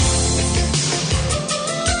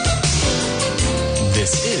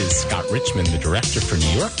is Scott Richmond, the director for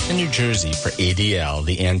New York and New Jersey for ADL,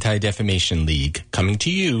 the Anti-Defamation League, coming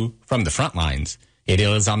to you from the Frontlines.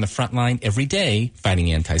 ADL is on the front line every day,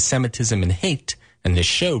 fighting anti-Semitism and hate, and this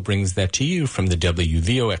show brings that to you from the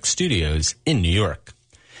WVOX studios in New York.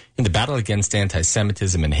 In the battle against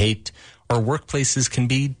anti-Semitism and hate, our workplaces can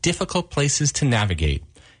be difficult places to navigate.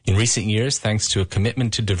 In recent years, thanks to a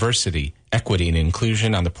commitment to diversity, equity, and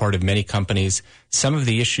inclusion on the part of many companies, some of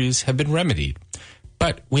the issues have been remedied.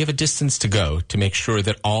 But we have a distance to go to make sure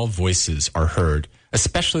that all voices are heard,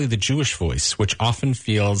 especially the Jewish voice, which often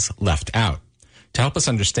feels left out. To help us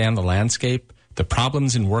understand the landscape, the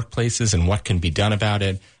problems in workplaces, and what can be done about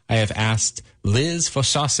it, I have asked Liz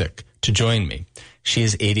Vososik to join me. She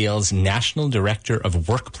is ADL's National Director of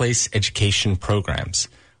Workplace Education Programs.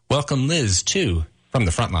 Welcome, Liz, too, from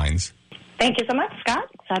the Frontlines. Thank you so much, Scott.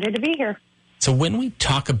 Excited to be here. So when we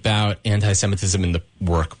talk about anti-Semitism in the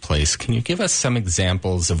workplace, can you give us some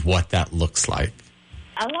examples of what that looks like?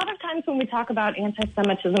 A lot of times when we talk about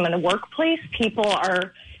anti-Semitism in the workplace, people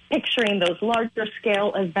are picturing those larger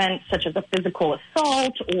scale events such as a physical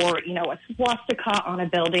assault or, a swastika on a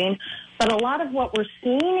building. But a lot of what we're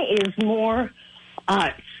seeing is more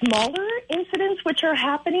smaller incidents which are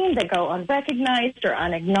happening that go unrecognized or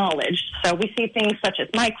unacknowledged. So we see things such as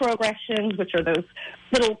microaggressions, which are those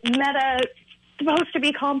little supposed to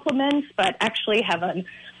be compliments, but actually have an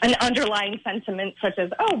underlying sentiment such as,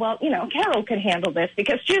 Carol can handle this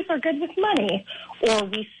because Jews are good with money. Or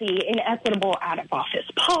we see inequitable out-of-office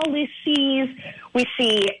policies. We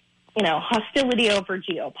see, hostility over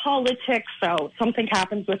geopolitics. So something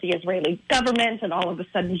happens with the Israeli government and all of a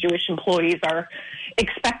sudden Jewish employees are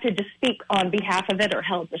expected to speak on behalf of it or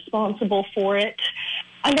held responsible for it.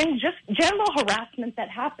 And then just general harassment that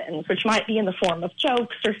happens, which might be in the form of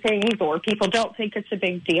jokes or things, or people don't think it's a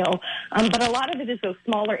big deal. But a lot of it is those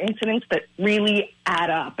smaller incidents that really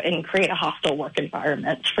add up and create a hostile work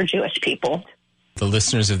environment for Jewish people. The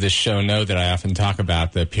listeners of this show know that I often talk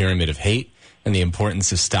about the pyramid of hate and the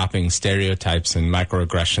importance of stopping stereotypes and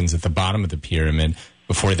microaggressions at the bottom of the pyramid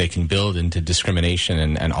before they can build into discrimination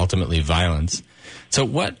and ultimately violence. So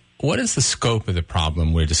what is the scope of the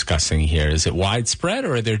problem we're discussing here? Is it widespread,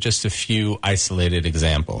 or are there just a few isolated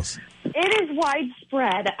examples? It is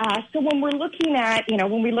widespread. So when we're looking at,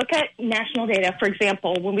 when we look at national data, for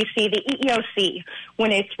example, when we see the EEOC,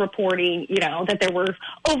 when it's reporting, that there were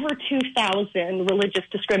over 2,000 religious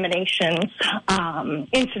discrimination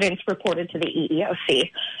incidents reported to the EEOC.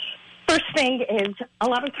 First thing is, a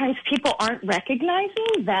lot of times people aren't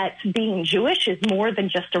recognizing that being Jewish is more than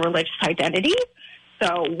just a religious identity.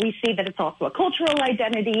 So we see that it's also a cultural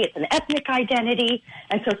identity, it's an ethnic identity,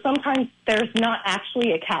 and so sometimes there's not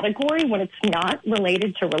actually a category when it's not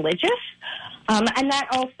related to religious. And that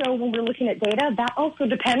also, when we're looking at data, that also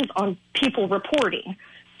depends on people reporting.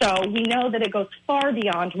 So we know that it goes far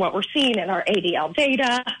beyond what we're seeing in our ADL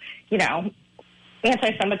data.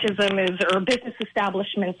 Anti-Semitism or business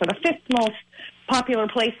establishments are the fifth most popular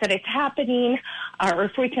place that it's happening, or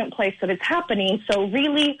frequent place that it's happening. So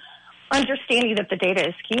really understanding that the data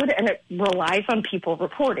is skewed and it relies on people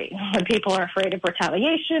reporting. When people are afraid of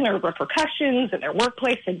retaliation or repercussions in their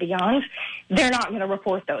workplace and beyond, they're not going to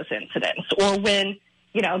report those incidents. Or when,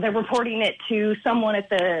 they're reporting it to someone at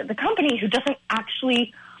the company who doesn't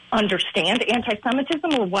actually understand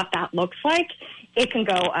anti-Semitism or what that looks like, it can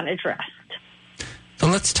go unaddressed. So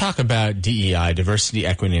let's talk about DEI, diversity,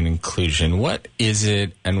 equity, and inclusion. What is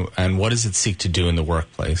it and what does it seek to do in the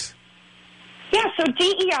workplace? Yeah, so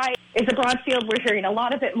DEI is a broad field. We're hearing a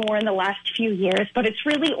lot of it more in the last few years, but it's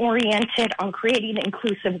really oriented on creating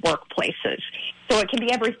inclusive workplaces. So it can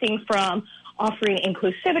be everything from offering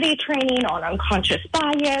inclusivity training on unconscious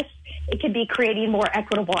bias. It could be creating more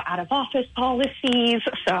equitable out-of-office policies.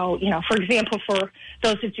 So, for example, for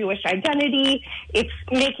those of Jewish identity, it's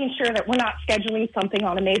making sure that we're not scheduling something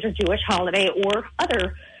on a major Jewish holiday or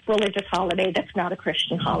other religious holiday that's not a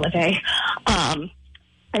Christian holiday.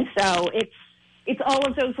 And so it's all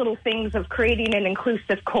of those little things of creating an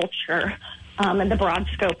inclusive culture and the broad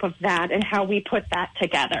scope of that and how we put that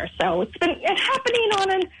together. So it's happening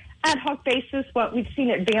on an ad hoc basis, but we've seen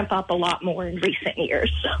it vamp up a lot more in recent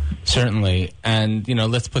years. Certainly. And,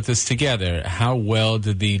 let's put this together. How well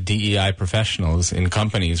do the DEI professionals in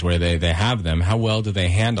companies where they have them, how well do they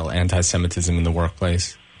handle anti-Semitism in the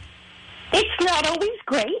workplace? It's not always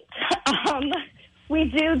great. We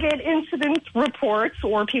do get incident reports,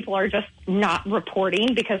 or people are just not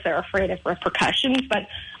reporting because they're afraid of repercussions. But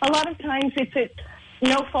a lot of times it's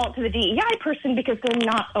no fault to the DEI person because they're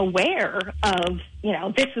not aware of,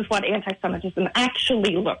 this is what anti-Semitism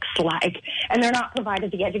actually looks like. And they're not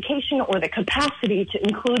provided the education or the capacity to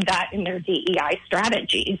include that in their DEI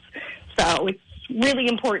strategies. So it's really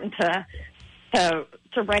important to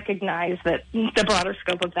recognize that the broader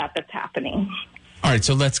scope of that's happening. All right,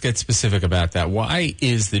 so let's get specific about that. Why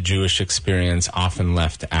is the Jewish experience often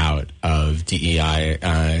left out of DEI?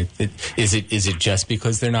 Is it just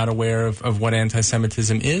because they're not aware of what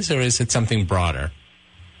anti-Semitism is, or is it something broader?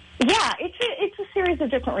 Yeah, it's a series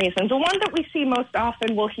of different reasons. The one that we see most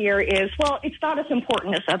often we'll hear is, well, it's not as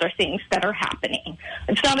important as other things that are happening.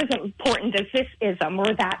 It's not as important as this ism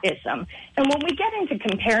or that ism. And when we get into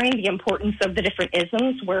comparing the importance of the different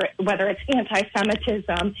isms, whether it's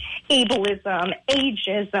anti-Semitism, ableism,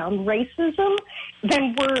 ageism, racism,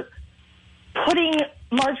 then we're putting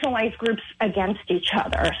marginalized groups against each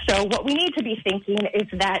other. So what we need to be thinking is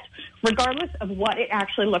that regardless of what it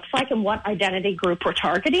actually looks like and what identity group we're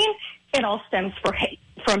targeting, it all stems from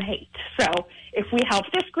hate. So if we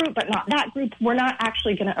help this group but not that group, we're not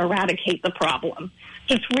actually going to eradicate the problem.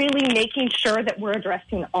 It's really making sure that we're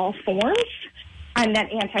addressing all forms and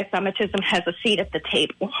that anti-Semitism has a seat at the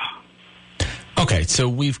table. Okay, so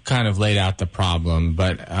we've kind of laid out the problem,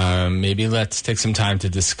 but maybe let's take some time to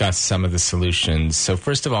discuss some of the solutions. So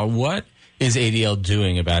first of all, what is ADL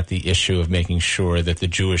doing about the issue of making sure that the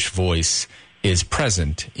Jewish voice is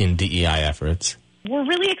present in DEI efforts? We're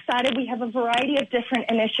really excited. We have a variety of different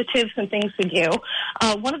initiatives and things to do.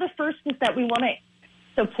 One of the first is that we want to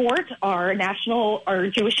support our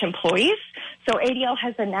Jewish employees. So ADL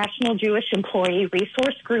has a National Jewish Employee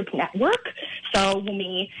Resource Group network. So when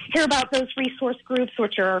we hear about those resource groups,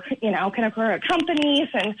 which are, kind of for companies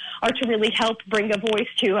and are to really help bring a voice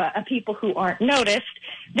to people who aren't noticed,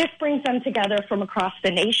 this brings them together from across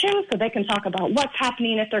the nation so they can talk about what's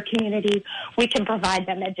happening at their community. We can provide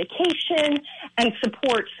them education and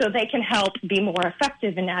support so they can help be more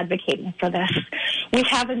effective in advocating for this. We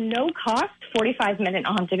have a no-cost 45-minute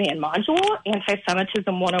on-demand module,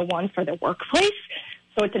 Anti-Semitism 101 for the workplace.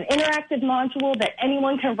 So it's an interactive module that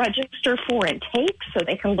anyone can register for and take so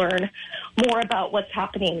they can learn more about what's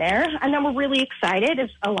happening there. And then we're really excited, as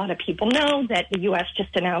a lot of people know, that the U.S.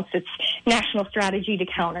 just announced its national strategy to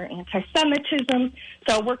counter anti-Semitism.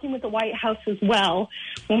 So working with the White House as well,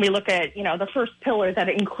 when we look at, the first pillar that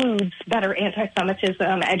includes better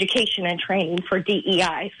anti-Semitism education and training for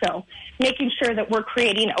DEI. So making sure that we're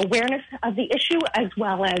creating awareness of the issue as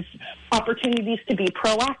well as opportunities to be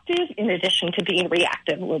proactive in addition to being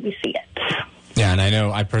reactive when we see it. Yeah, and I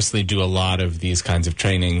know I personally do a lot of these kinds of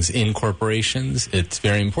trainings in corporations. It's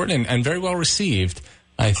very important and very well received.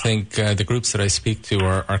 I think the groups that I speak to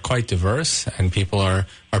are quite diverse, and people are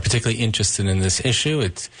particularly interested in this issue.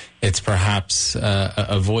 It's perhaps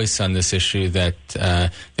a voice on this issue that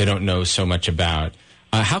they don't know so much about.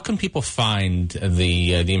 How can people find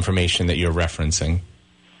the information that you're referencing?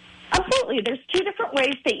 Absolutely. There's two different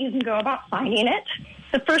ways that you can go about finding it.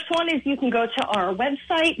 The first one is you can go to our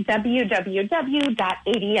website,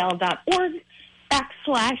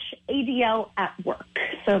 www.adl.org/ADL at work.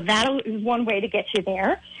 So that is one way to get you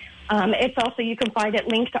there. It's also, you can find it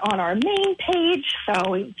linked on our main page.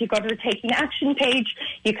 So if you go to the Taking Action page,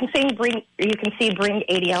 you can see Bring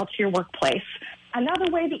ADL to your workplace.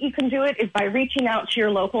 Another way that you can do it is by reaching out to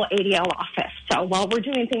your local ADL office. So while we're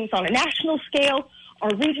doing things on a national scale,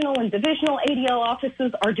 our regional and divisional ADL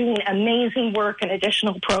offices are doing amazing work and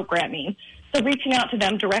additional programming. So reaching out to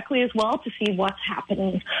them directly as well to see what's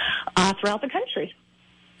happening throughout the country.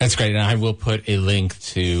 That's great. And I will put a link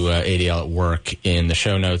to ADL at Work in the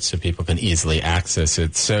show notes so people can easily access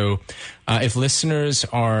it. So if listeners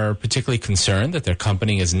are particularly concerned that their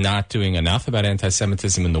company is not doing enough about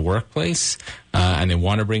anti-Semitism in the workplace and they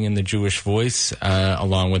want to bring in the Jewish voice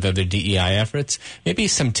along with other DEI efforts, maybe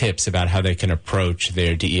some tips about how they can approach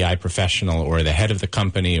their DEI professional or the head of the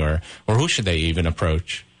company, or who should they even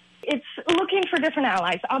approach? It's looking for different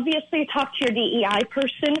allies. Obviously, talk to your DEI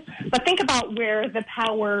person, but think about where the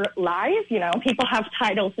power lies. People have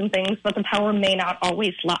titles and things, but the power may not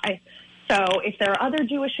always lie. So if there are other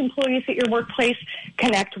Jewish employees at your workplace,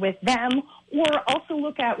 connect with them. Or also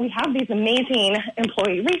look at, we have these amazing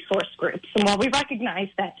employee resource groups. And while we recognize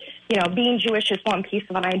that, being Jewish is one piece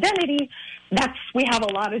of an identity, we have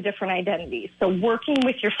a lot of different identities. So working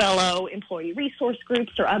with your fellow employee resource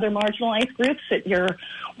groups or other marginalized groups at your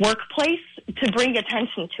workplace to bring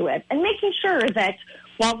attention to it. And making sure that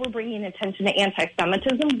while we're bringing attention to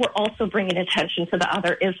anti-Semitism, we're also bringing attention to the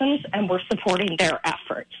other isms and we're supporting their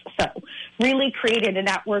efforts. So really creating a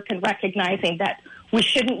network and recognizing that we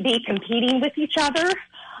shouldn't be competing with each other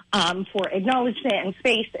for acknowledgement and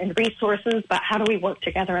space and resources, but how do we work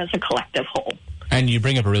together as a collective whole? And you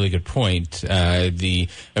bring up a really good point. The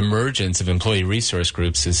emergence of employee resource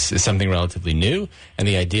groups is something relatively new, and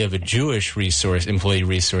the idea of a Jewish employee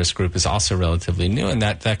resource group is also relatively new, and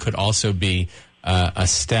that could also be a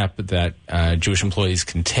step that Jewish employees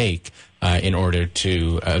can take in order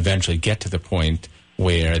to eventually get to the point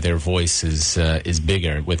where their voice is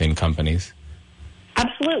bigger within companies.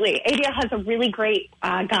 Absolutely. ADL has a really great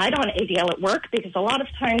guide on ADL at work, because a lot of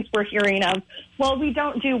times we're hearing of, well, we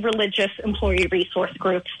don't do religious employee resource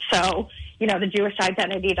groups, so, the Jewish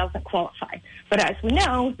identity doesn't qualify. But as we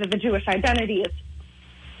know, the Jewish identity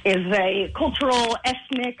is a cultural,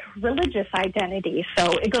 ethnic, religious identity.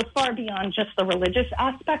 So it goes far beyond just the religious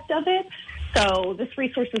aspect of it. So this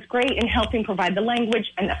resource is great in helping provide the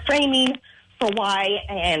language and the framing for why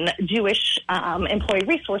a Jewish employee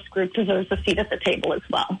resource group deserves a seat at the table as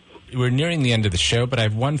well. We're nearing the end of the show, but I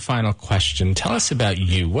have one final question. Tell us about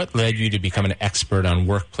you. What led you to become an expert on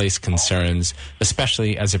workplace concerns,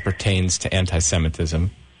 especially as it pertains to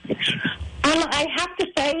anti-Semitism? I have to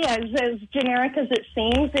say, as generic as it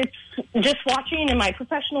seems, it's just watching in my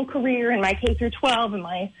professional career, in my K through 12, in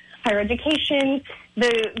my higher education,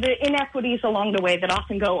 the inequities along the way that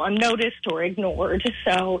often go unnoticed or ignored.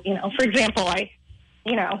 So, for example,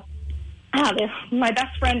 my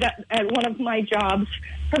best friend at one of my jobs,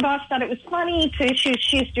 her boss thought it was funny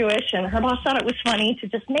she's Jewish, and her boss thought it was funny to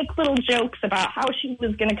just make little jokes about how she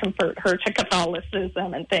was going to convert her to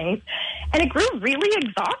Catholicism and things. And it grew really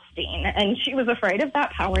exhausting, and she was afraid of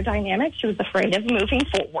that power dynamic. She was afraid of moving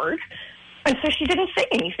forward. And so she didn't say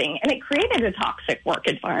anything, and it created a toxic work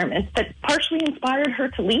environment that partially inspired her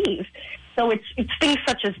to leave. So it's things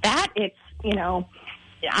such as that. It's,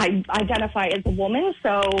 I identify as a woman,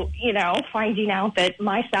 so, finding out that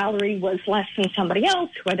my salary was less than somebody else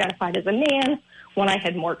who identified as a man when I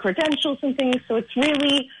had more credentials and things. So it's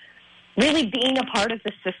really, really being a part of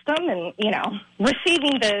the system and,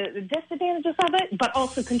 receiving the disadvantages of it, but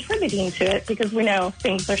also contributing to it, because we know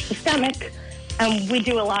things are systemic. And we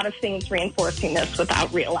do a lot of things reinforcing this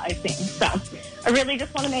without realizing. So I really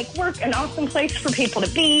just want to make work an awesome place for people to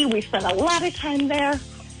be. We spend a lot of time there.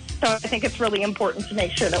 So I think it's really important to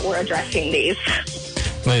make sure that we're addressing these.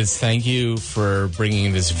 Liz, thank you for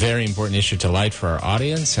bringing this very important issue to light for our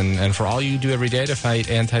audience and for all you do every day to fight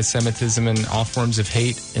anti-Semitism and all forms of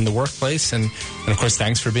hate in the workplace. And of course,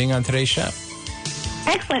 thanks for being on today's show.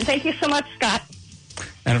 Excellent. Thank you so much, Scott.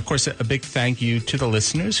 And, of course, a big thank you to the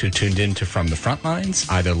listeners who tuned in to From the Frontlines,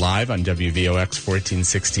 either live on WVOX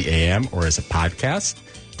 1460 AM or as a podcast.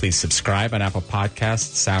 Please subscribe on Apple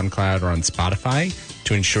Podcasts, SoundCloud, or on Spotify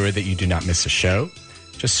to ensure that you do not miss a show.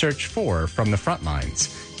 Just search for From the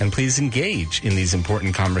Frontlines. And please engage in these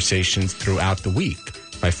important conversations throughout the week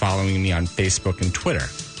by following me on Facebook and Twitter.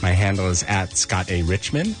 My handle is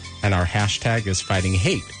 @ScottARichmond, and our hashtag is Fighting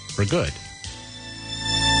Hate for Good.